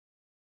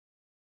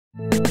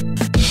Please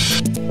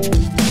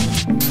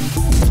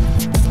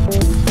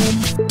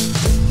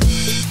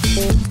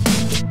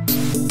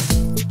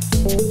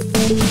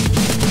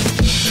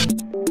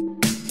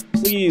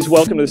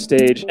welcome to the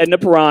stage, Edna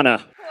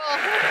Piranha.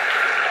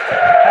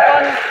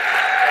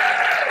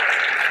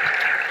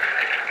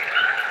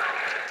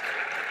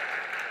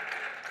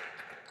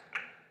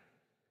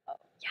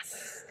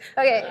 Yes.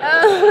 Okay.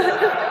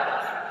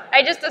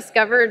 I just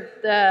discovered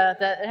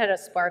that it had a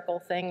sparkle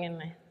thing,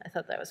 and I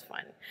thought that was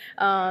fun.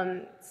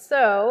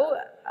 So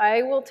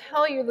I will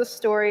tell you the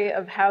story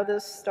of how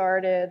this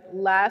started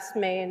last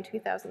May in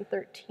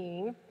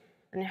 2013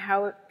 and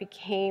how it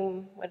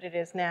became what it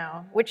is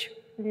now, which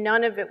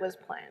none of it was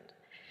planned.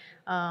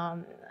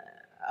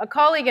 A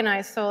colleague and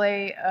I,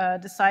 Soleil,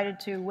 decided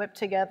to whip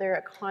together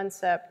a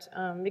concept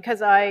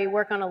because I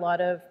work on a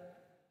lot of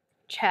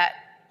chat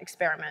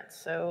experiments.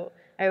 So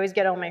I always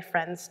get all my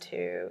friends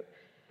to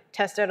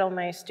test out all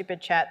my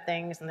stupid chat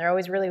things, and they're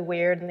always really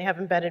weird, and they have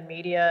embedded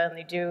media, and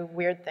they do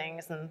weird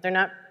things, and they're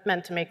not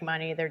meant to make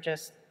money, they're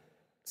just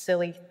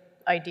silly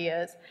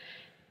ideas.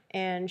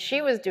 And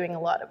she was doing a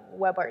lot of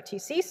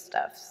WebRTC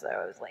stuff, so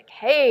I was like,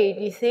 hey,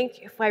 do you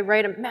think if I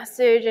write a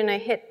message and I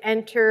hit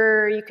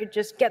enter, you could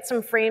just get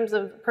some frames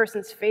of the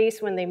person's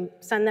face when they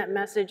send that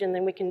message, and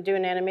then we can do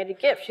an animated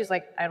GIF? She's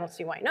like, I don't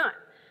see why not.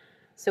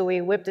 So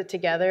we whipped it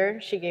together.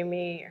 She gave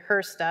me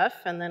her stuff,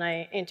 and then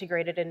I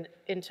integrated it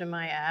into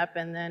my app,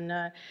 and then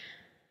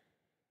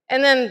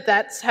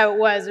that's how it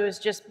was. It was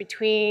just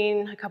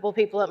between a couple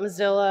people at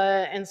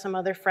Mozilla and some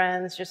other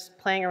friends just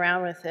playing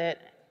around with it.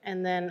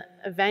 And then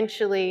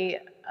eventually,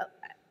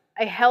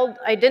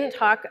 I didn't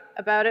talk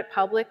about it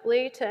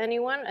publicly to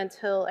anyone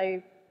until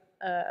I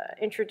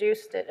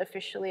introduced it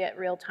officially at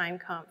Real Time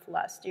Conf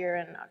last year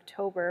in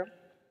October.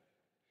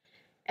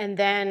 And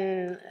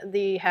then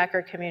the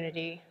hacker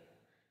community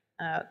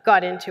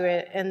got into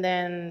it, and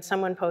then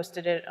someone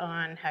posted it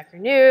on Hacker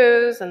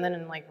News, and then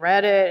in like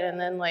Reddit, and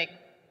then like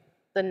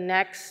the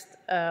next,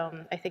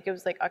 I think it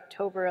was like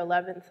October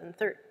 11th and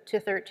to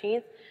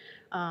 13th,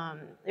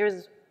 there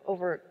was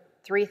over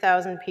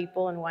 3,000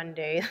 people in one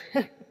day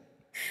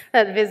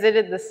that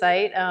visited the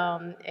site,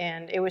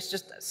 and it was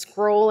just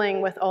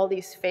scrolling with all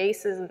these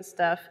faces and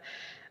stuff,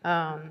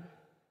 and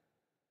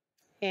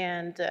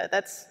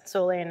that's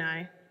Soleil and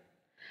I.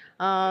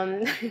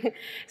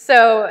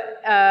 So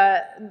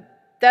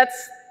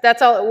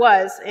that's all it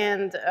was,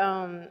 and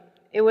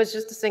it was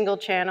just a single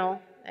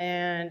channel,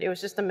 and it was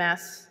just a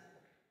mess.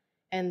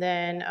 And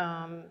then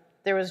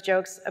there was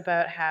jokes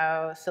about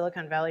how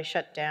Silicon Valley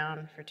shut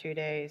down for 2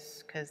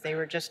 days because they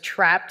were just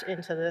trapped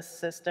into this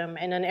system,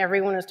 and then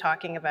everyone was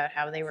talking about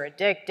how they were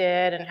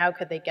addicted and how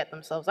could they get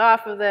themselves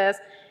off of this,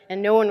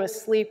 and no one was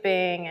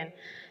sleeping, and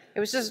it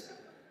was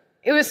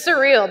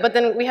surreal. But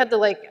then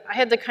I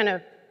had to kind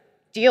of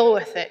deal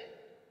with it.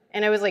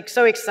 And I was like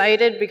so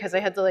excited because I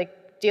had to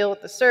like deal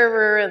with the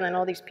server and then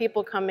all these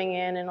people coming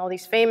in and all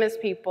these famous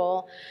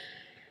people.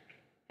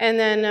 And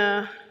then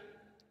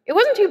it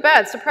wasn't too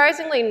bad.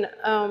 Surprisingly,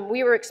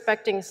 we were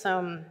expecting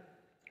some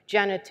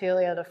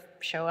genitalia to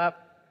show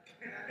up.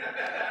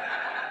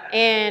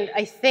 And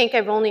I think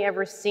I've only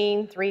ever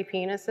seen 3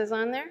 penises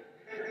on there.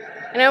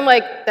 And I'm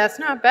like, that's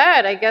not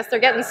bad. I guess they're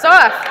getting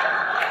soft.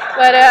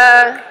 But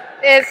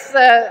it's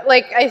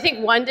like, I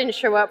think one didn't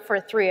show up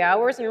for 3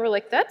 hours, and we're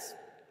like,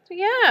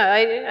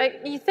 yeah,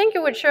 you think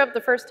it would show up the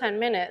first 10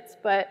 minutes,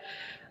 but,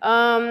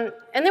 and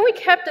then we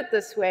kept it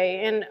this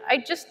way, and I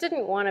just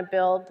didn't want to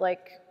build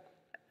like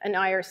an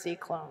IRC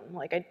clone.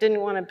 Like I didn't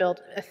want to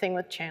build a thing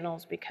with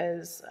channels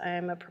because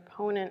I'm a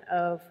proponent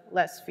of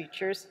less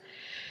features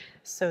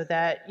so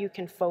that you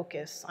can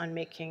focus on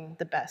making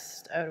the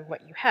best out of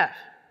what you have.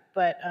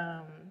 But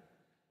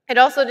it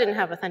also didn't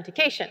have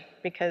authentication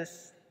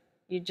because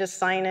you just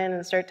sign in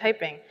and start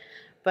typing.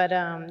 But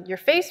your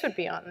face would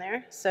be on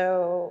there,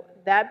 so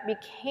that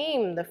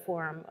became the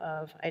form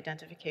of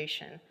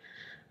identification.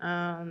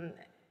 And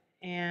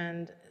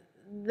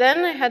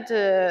then I had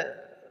to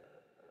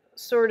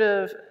sort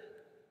of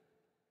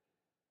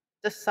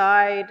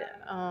decide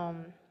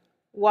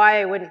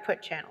why I wouldn't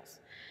put channels.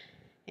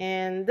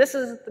 And this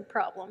is the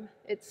problem.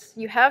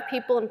 You have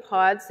people in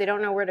pods, they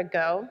don't know where to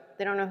go,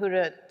 they don't know who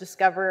to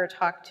discover or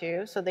talk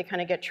to, so they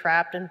kind of get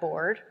trapped and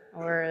bored,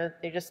 or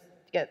they just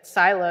get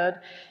siloed.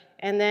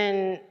 And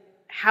then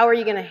how are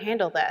you going to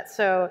handle that?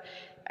 So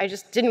I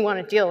just didn't want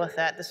to deal with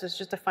that. This was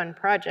just a fun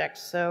project.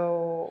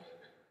 So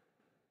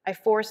I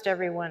forced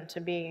everyone to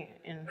be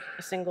in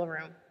a single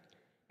room,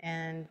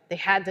 and they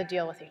had to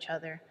deal with each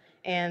other.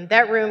 And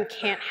that room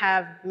can't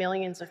have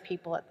millions of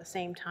people at the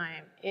same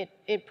time.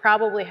 It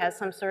probably has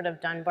some sort of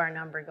Dunbar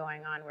number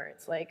going on where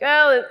it's like,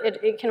 oh,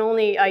 it can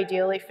only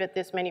ideally fit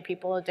this many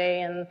people a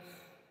day, and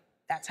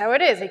that's how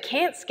it is. It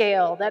can't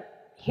scale.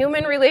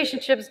 Human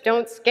relationships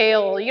don't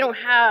scale. You don't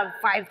have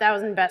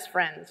 5,000 best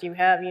friends. You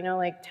have,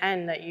 like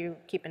 10 that you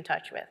keep in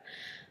touch with.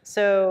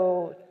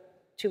 So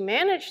to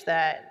manage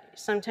that,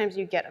 sometimes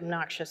you get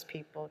obnoxious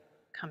people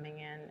coming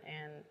in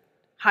and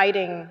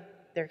hiding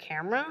their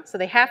camera. So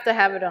they have to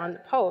have it on the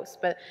post,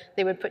 but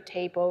they would put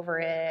tape over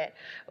it,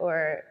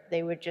 or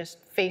they would just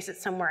face it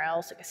somewhere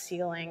else, like a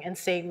ceiling, and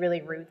say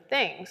really rude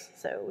things.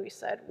 So we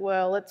said,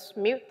 well, let's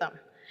mute them.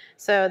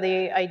 So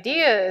the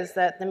idea is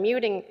that the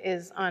muting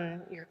is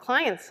on your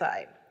client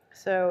side.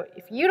 So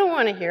if you don't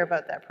want to hear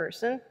about that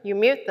person, you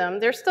mute them.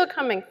 They're still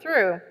coming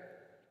through,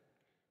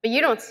 but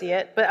you don't see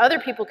it, but other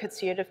people could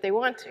see it if they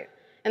want to.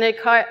 And it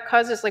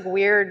caused this like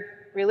weird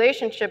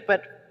relationship,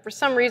 but for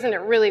some reason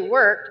it really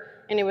worked,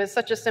 and it was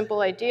such a simple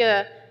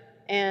idea,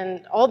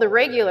 and all the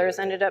regulars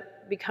ended up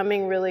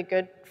becoming really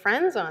good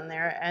friends on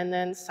there, and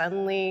then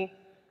suddenly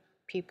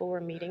people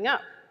were meeting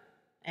up.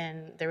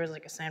 And there was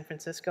like a San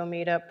Francisco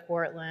meetup,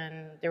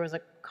 Portland. There was a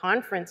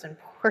conference in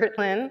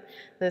Portland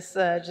this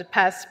just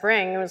past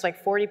spring. It was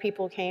like 40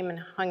 people came and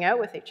hung out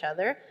with each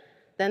other.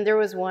 Then there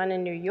was one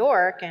in New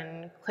York,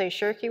 and Clay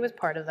Shirky was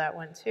part of that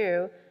one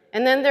too.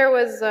 And then there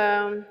was,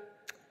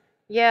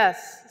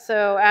 yes,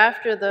 so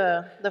after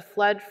the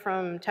flood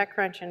from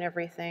TechCrunch and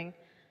everything,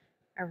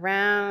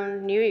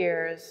 around New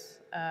Year's,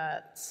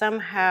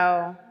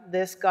 somehow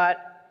this got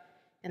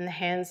in the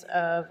hands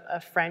of a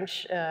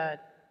French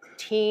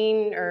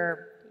teen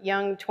or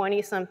young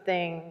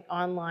 20-something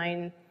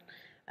online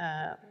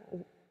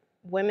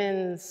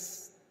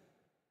women's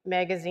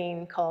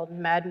magazine called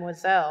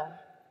Mademoiselle.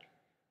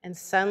 And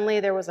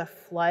suddenly there was a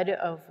flood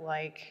of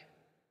like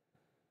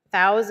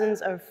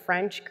thousands of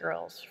French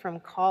girls from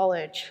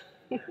college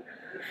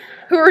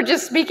who were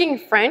just speaking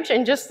French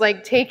and just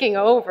like taking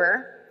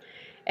over.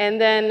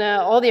 And then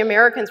all the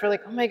Americans were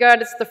like, oh my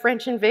God, it's the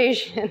French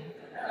invasion.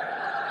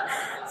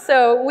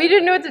 So we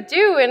didn't know what to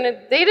do, and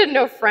they didn't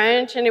know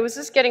French, and it was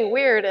just getting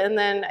weird. And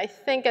then I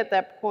think at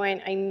that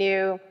point I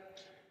knew,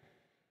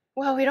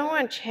 well, we don't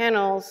want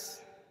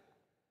channels,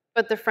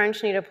 but the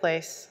French need a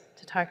place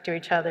to talk to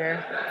each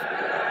other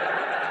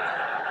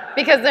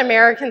because the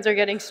Americans are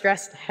getting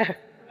stressed out.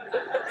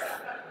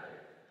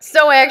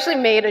 So I actually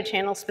made a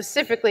channel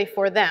specifically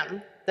for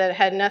them that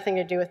had nothing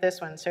to do with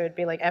this one. So it'd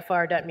be like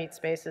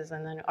fr.meatspaces,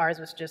 and then ours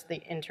was just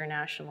the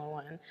international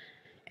one.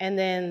 And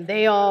then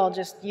they all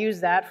just used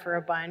that for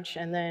a bunch,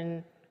 and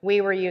then we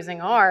were using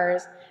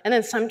ours, and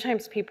then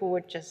sometimes people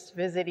would just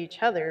visit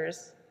each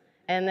other's,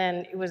 and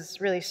then it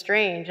was really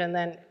strange, and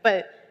then,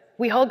 but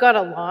we all got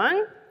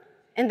along,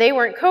 and they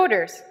weren't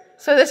coders.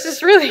 So this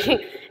is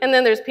really, and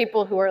then there's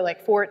people who are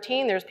like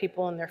 14, there's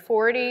people in their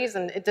 40s,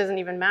 and it doesn't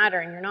even matter,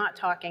 and you're not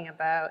talking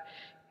about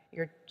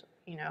your,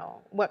 you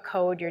know, what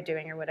code you're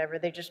doing or whatever.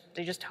 They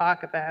just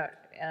talk about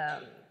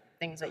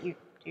things that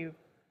you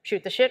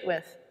shoot the shit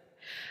with.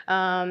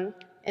 And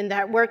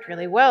that worked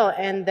really well.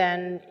 And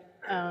then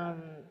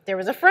there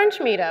was a French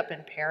meetup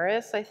in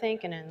Paris, I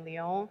think, and in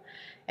Lyon.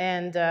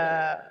 And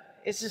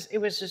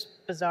it was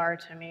just bizarre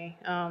to me.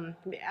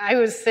 I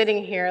was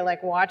sitting here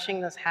like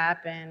watching this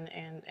happen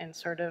and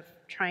sort of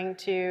trying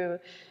to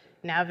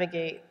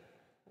navigate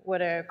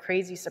what a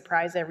crazy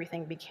surprise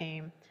everything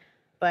became.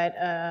 But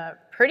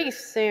pretty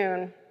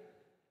soon,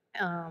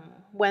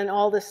 when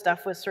all this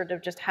stuff was sort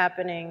of just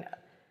happening,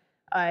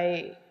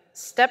 I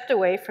stepped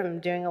away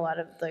from doing a lot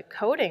of the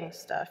coding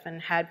stuff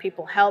and had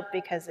people help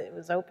because it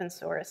was open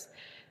source,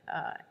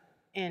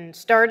 and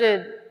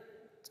started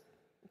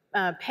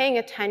paying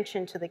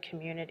attention to the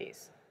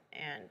communities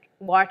and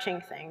watching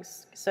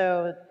things,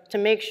 so to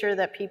make sure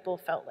that people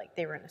felt like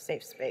they were in a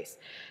safe space.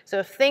 So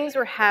if things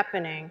were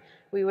happening,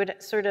 we would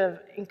sort of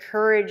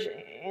encourage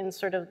in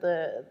sort of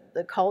the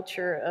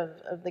culture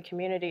of the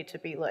community to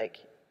be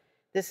like,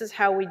 this is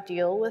how we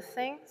deal with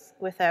things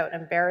without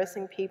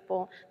embarrassing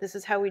people. This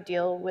is how we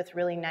deal with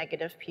really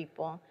negative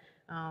people.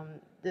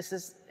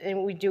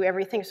 And we do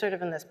everything sort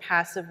of in this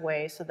passive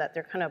way so that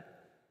they're kind of,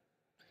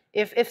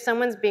 if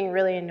someone's being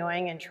really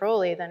annoying and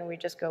trolly, then we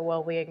just go,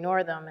 well, we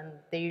ignore them, and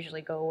they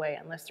usually go away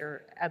unless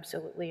they're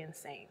absolutely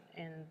insane.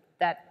 And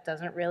that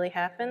doesn't really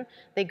happen.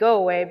 They go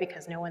away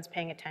because no one's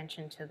paying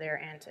attention to their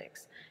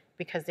antics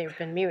because they've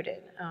been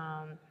muted.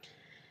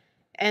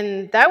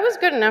 And that was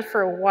good enough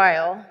for a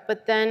while,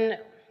 but then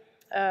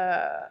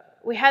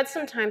we had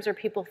some times where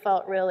people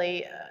felt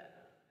really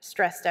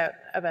stressed out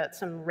about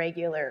some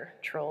regular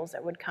trolls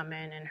that would come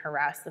in and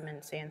harass them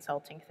and say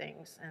insulting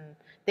things, and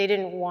they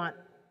didn't want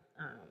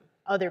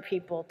other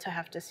people to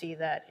have to see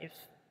that if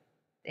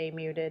they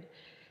muted.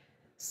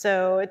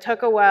 So it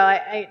took a while.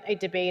 I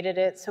debated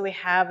it. So we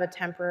have a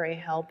temporary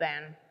hell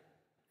ban,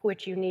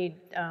 which you need,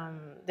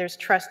 there's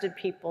trusted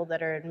people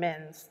that are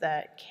admins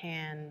that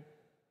can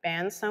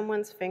ban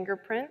someone's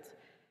fingerprint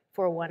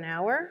for 1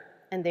 hour,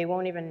 and they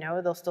won't even know.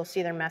 They'll still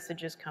see their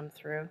messages come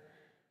through,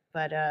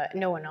 but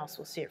no one else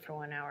will see it for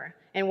 1 hour.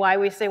 And why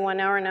we say 1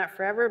 hour, not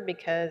forever?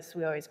 Because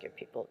we always give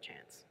people a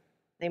chance.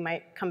 They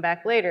might come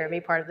back later and be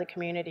part of the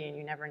community, and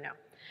you never know.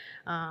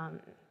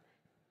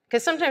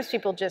 Because sometimes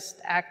people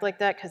just act like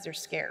that because they're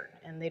scared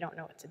and they don't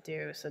know what to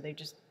do, so they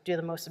just do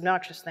the most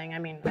obnoxious thing. I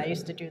mean, I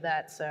used to do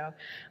that, so.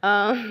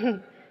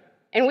 And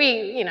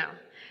we, you know,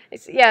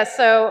 yeah,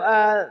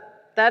 so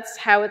that's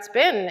how it's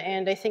been,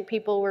 and I think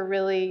people were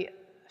really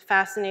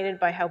fascinated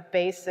by how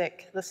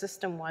basic the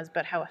system was,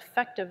 but how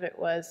effective it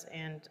was,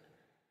 and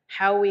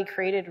how we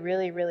created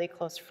really, really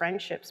close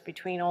friendships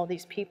between all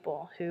these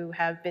people who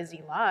have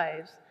busy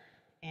lives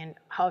and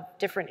have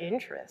different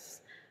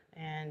interests.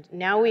 And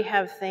now we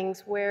have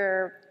things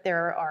where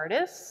there are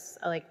artists,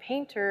 like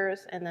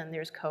painters, and then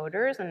there's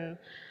coders, and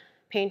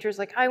painters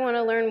like, I want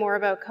to learn more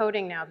about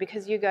coding now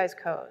because you guys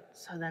code.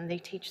 So then they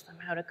teach them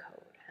how to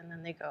code. And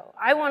then they go,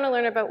 I want to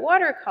learn about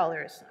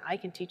watercolors. I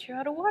can teach you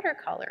how to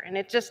watercolor. And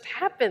it just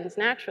happens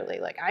naturally.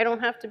 Like, I don't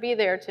have to be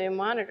there to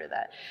monitor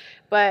that.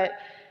 But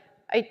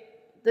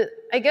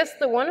I guess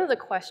one of the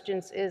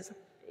questions is,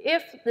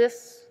 if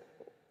this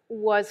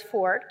was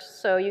forked,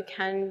 so you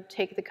can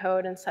take the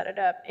code and set it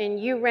up, and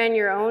you ran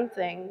your own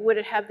thing, would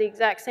it have the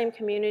exact same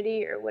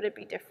community, or would it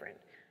be different?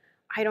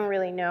 I don't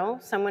really know.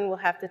 Someone will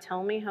have to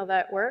tell me how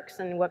that works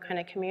and what kind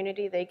of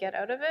community they get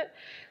out of it.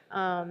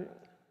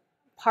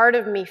 Part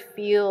of me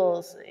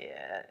feels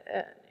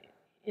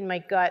in my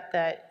gut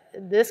that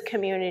this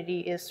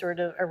community is sort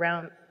of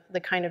around the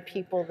kind of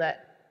people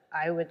that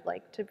I would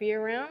like to be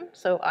around,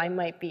 so I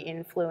might be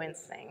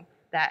influencing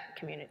that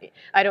community.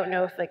 I don't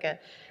know if like a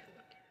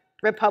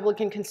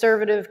Republican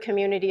conservative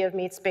community of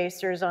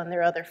Meatspacers on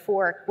their other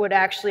fork would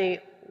actually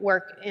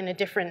work in a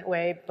different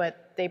way,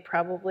 but they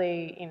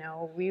probably, you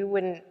know, we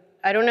wouldn't,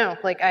 I don't know,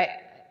 like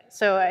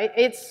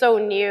it's so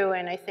new,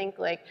 and I think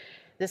like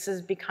this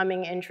is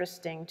becoming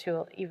interesting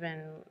to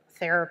even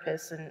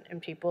therapists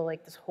and people,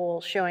 like this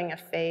whole showing a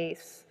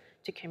face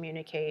to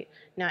communicate,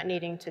 not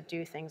needing to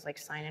do things like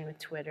sign in with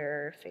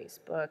Twitter,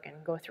 Facebook,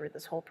 and go through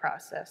this whole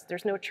process.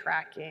 There's no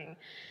tracking.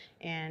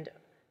 And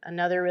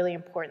another really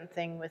important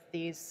thing with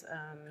these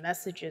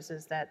messages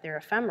is that they're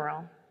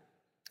ephemeral,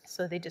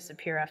 so they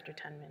disappear after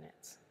 10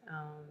 minutes.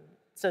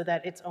 So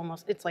that it's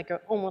almost like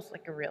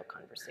a real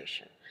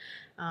conversation.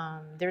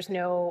 There's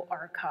no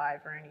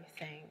archive or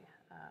anything.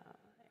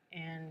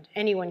 And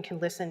anyone can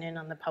listen in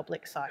on the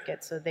public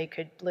socket, so they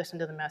could listen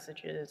to the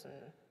messages and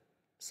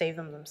save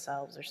them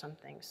themselves or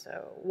something.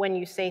 So when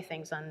you say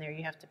things on there,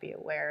 you have to be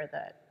aware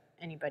that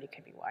anybody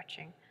could be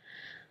watching.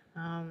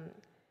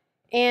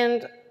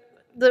 And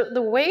the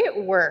way it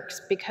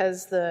works,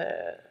 because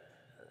the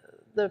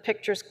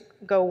pictures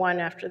go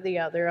one after the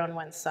other on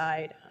one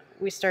side,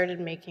 we started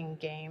making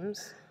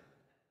games.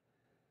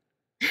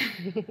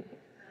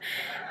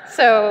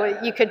 So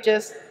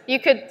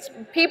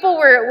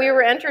we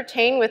were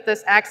entertained with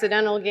this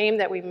accidental game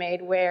that we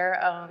made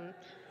where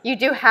you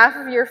do half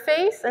of your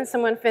face and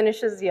someone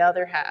finishes the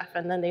other half,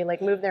 and then they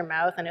like move their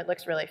mouth and it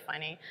looks really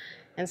funny.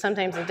 And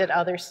sometimes they did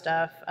other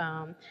stuff.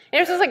 And it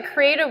was just like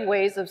creative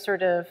ways of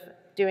sort of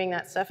doing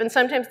that stuff. And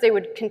sometimes they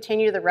would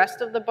continue the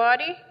rest of the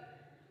body,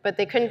 but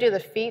they couldn't do the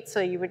feet, so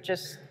you would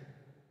just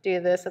do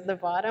this at the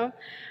bottom.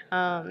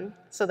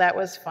 So that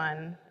was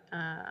fun.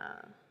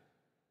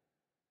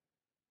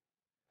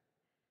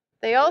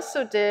 They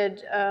also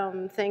did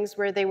things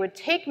where they would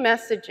take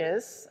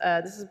messages,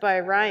 this is by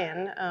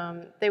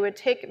Ryan, they would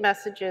take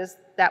messages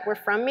that were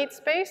from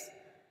Meatspace,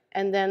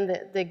 and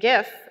then the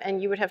GIF,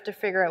 and you would have to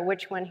figure out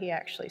which one he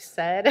actually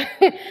said.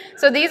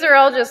 So these are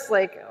all just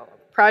like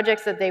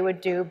projects that they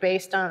would do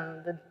based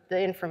on the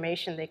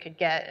information they could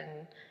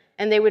get,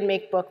 and they would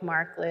make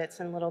bookmarklets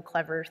and little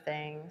clever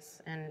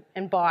things,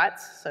 and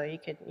bots, so you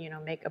could, you know,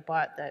 make a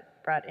bot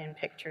that brought in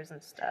pictures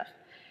and stuff.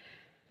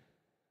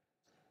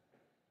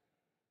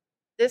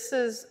 This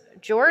is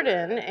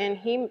Jordan, and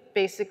he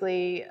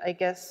basically, I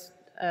guess,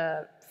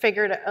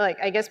 figured, like,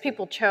 I guess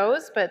people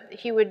chose, but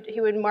he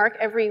would mark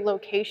every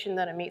location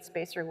that a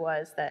Meatspacer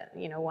was that,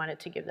 you know, wanted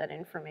to give that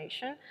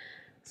information.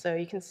 So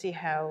you can see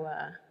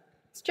how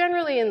it's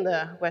generally in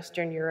the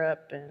Western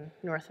Europe and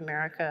North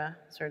America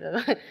sort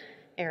of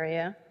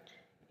area.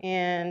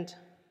 And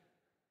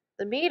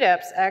the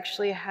meetups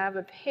actually have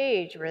a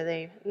page where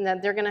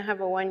they're going to have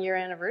a 1-year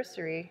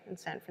anniversary in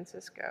San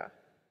Francisco.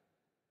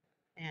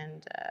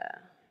 And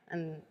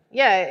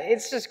yeah,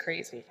 it's just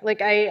crazy. Like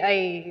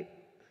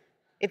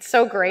it's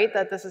so great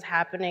that this is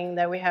happening,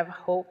 that we have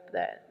hope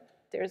that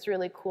there's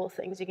really cool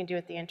things you can do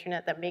with the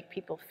internet that make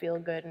people feel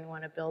good and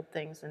want to build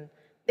things, and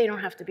they don't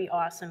have to be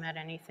awesome at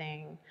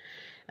anything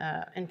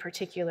in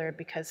particular,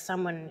 because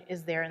someone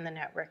is there in the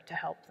network to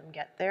help them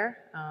get there.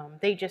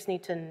 They just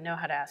need to know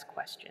how to ask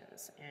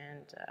questions.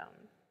 And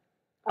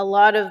a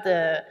lot of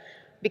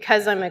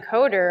because I'm a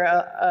coder,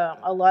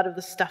 a lot of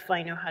the stuff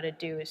I know how to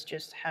do is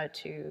just how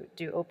to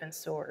do open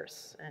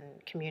source and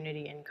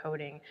community and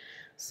coding.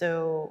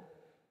 So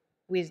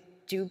we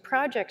do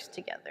projects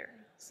together.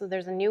 So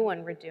there's a new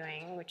one we're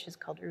doing, which is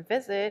called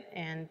Revisit,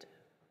 and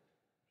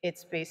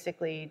it's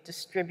basically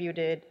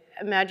distributed.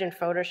 Imagine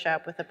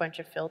Photoshop with a bunch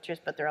of filters,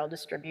 but they're all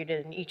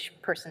distributed, and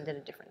each person did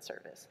a different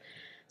service.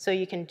 So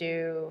you can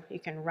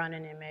run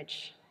an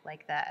image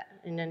like that,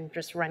 and then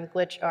just run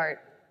glitch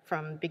art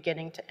from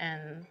beginning to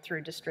end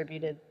through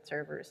distributed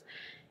servers.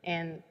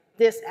 And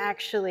this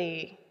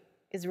actually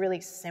is really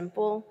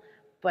simple,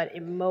 but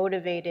it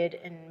motivated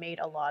and made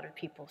a lot of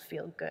people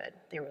feel good.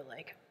 They were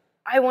like,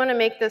 I want to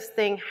make this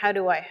thing, how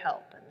do I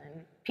help? And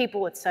then people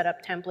would set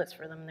up templates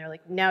for them. They're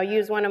like, now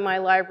use one of my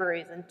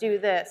libraries and do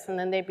this. And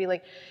then they'd be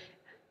like,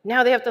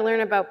 now they have to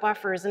learn about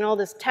buffers and all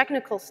this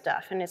technical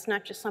stuff, and it's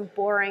not just some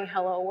boring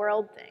hello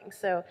world thing.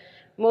 So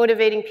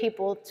motivating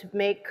people to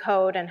make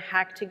code and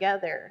hack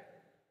together.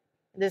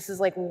 This is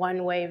like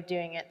one way of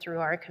doing it through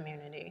our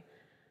community.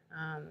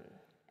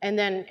 And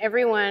then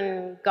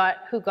everyone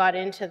who got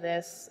into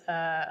this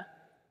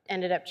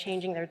ended up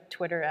changing their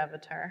Twitter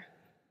avatar.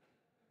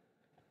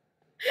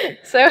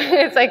 So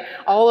it's like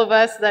all of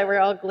us that were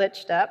all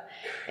glitched up.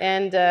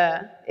 And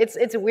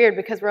it's weird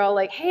because we're all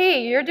like,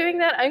 hey, you're doing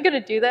that? I'm going to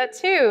do that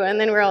too. And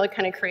then we're all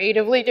kind of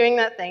creatively doing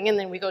that thing, and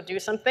then we go do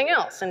something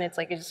else. And it's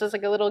just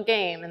like a little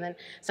game. And then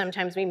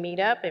sometimes we meet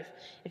up.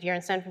 If you're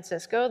in San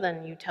Francisco,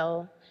 then you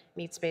tell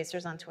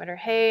Meatspacers on Twitter,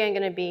 hey, I'm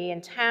going to be in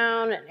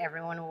town, and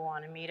everyone will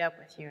want to meet up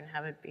with you and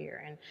have a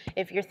beer. And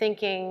if you're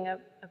thinking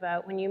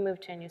about when you move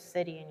to a new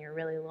city and you're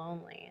really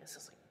lonely, it's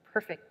just like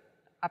perfect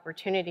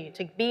opportunity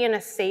to be in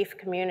a safe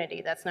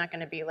community that's not going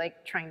to be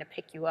like trying to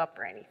pick you up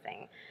or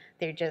anything.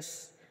 They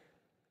just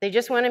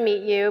want to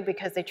meet you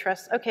because they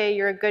trust, okay,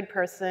 you're a good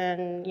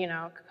person, you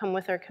know, come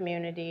with our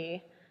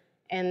community.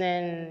 And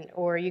then,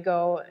 or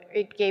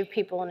it gave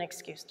people an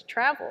excuse to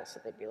travel.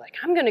 So they'd be like,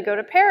 I'm going to go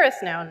to Paris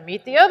now and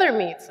meet the other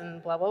meats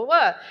and blah, blah,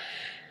 blah.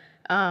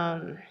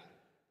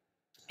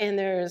 And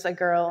there's a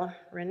girl,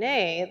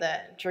 Renee,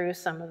 that drew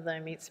some of the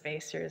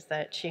Meatspacers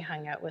that she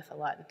hung out with a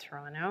lot in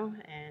Toronto.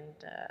 And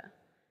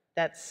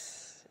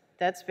that's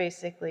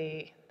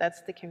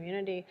the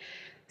community.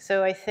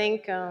 So I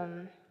think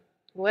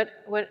what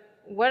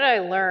I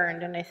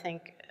learned, and I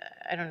think,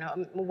 I don't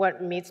know,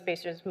 what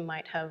Meatspacers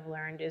might have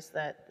learned is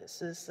that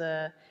this is,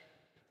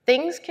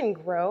 things can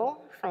grow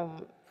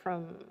from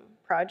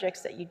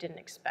projects that you didn't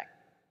expect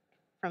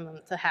from them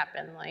to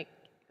happen. Like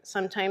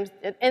sometimes,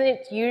 and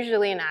it's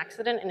usually an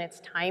accident, and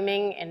it's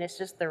timing, and it's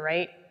just the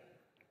right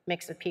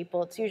mix of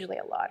people. It's usually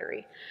a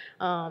lottery.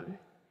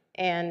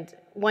 And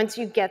once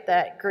you get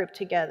that group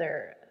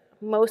together,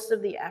 most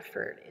of the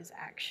effort is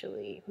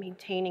actually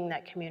maintaining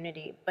that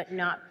community, but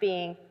not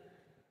being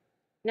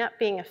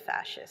a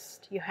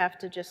fascist. You have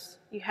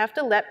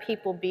to let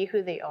people be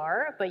who they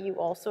are, but you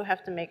also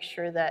have to make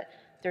sure that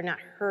they're not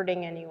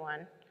hurting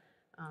anyone.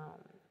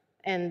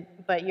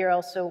 But you're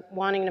also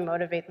wanting to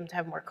motivate them to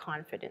have more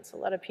confidence. A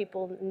lot of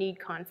people need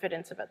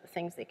confidence about the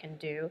things they can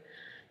do,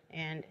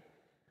 and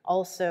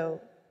also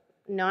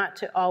not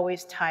to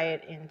always tie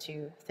it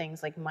into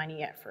things like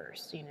money at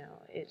first. You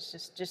know, it's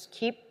just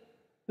keep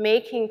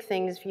making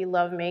things if you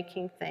love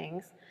making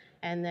things,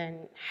 and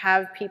then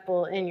have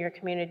people in your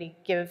community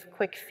give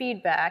quick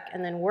feedback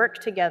and then work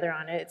together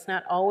on it. It's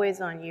not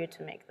always on you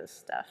to make this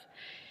stuff.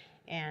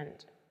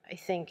 And I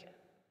think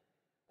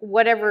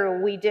whatever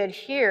we did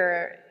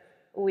here,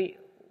 we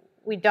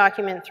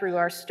document through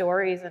our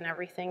stories and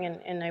everything,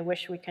 and I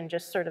wish we can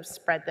just sort of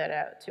spread that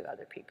out to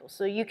other people.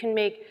 So you can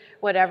make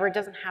whatever, it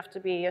doesn't have to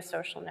be a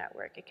social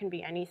network, it can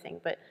be anything,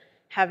 but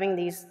having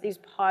these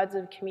pods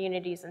of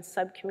communities and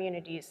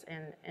sub-communities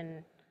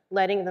and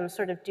letting them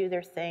sort of do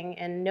their thing,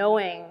 and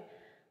knowing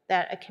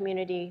that a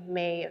community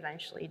may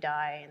eventually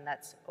die, and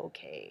that's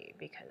okay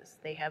because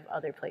they have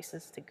other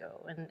places to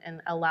go,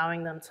 and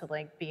allowing them to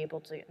like be able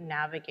to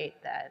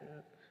navigate that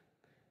and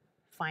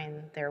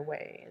find their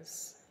way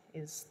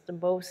is the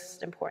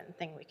most important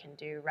thing we can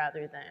do,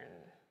 rather than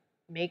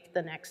make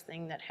the next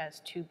thing that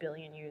has 2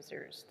 billion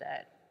users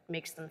that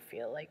makes them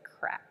feel like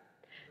crap.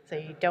 So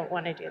you don't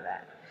want to do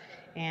that.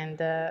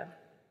 And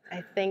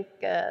I think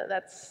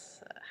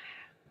that's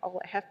all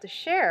I have to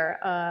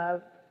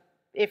share.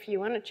 If you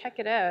want to check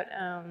it out,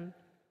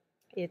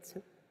 it's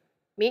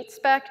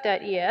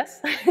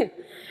meatspec.es.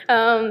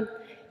 And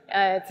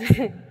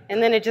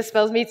then it just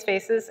spells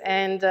Meatspaces.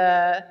 And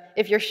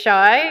if you're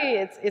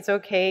shy, it's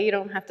okay. You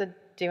don't have to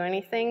do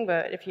anything.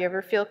 But if you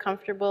ever feel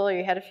comfortable or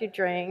you had a few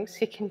drinks,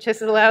 you can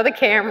just allow the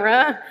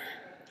camera,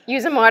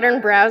 use a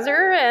modern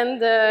browser, and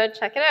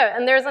check it out.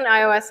 And there's an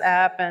iOS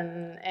app,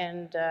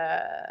 and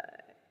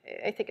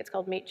I think it's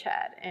called Meat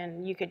Chat,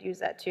 and you could use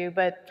that too.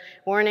 But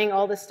warning,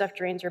 all this stuff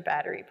drains your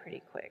battery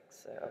pretty quick,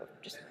 so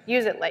just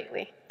use it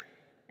lightly.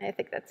 And I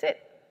think that's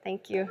it.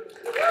 Thank you.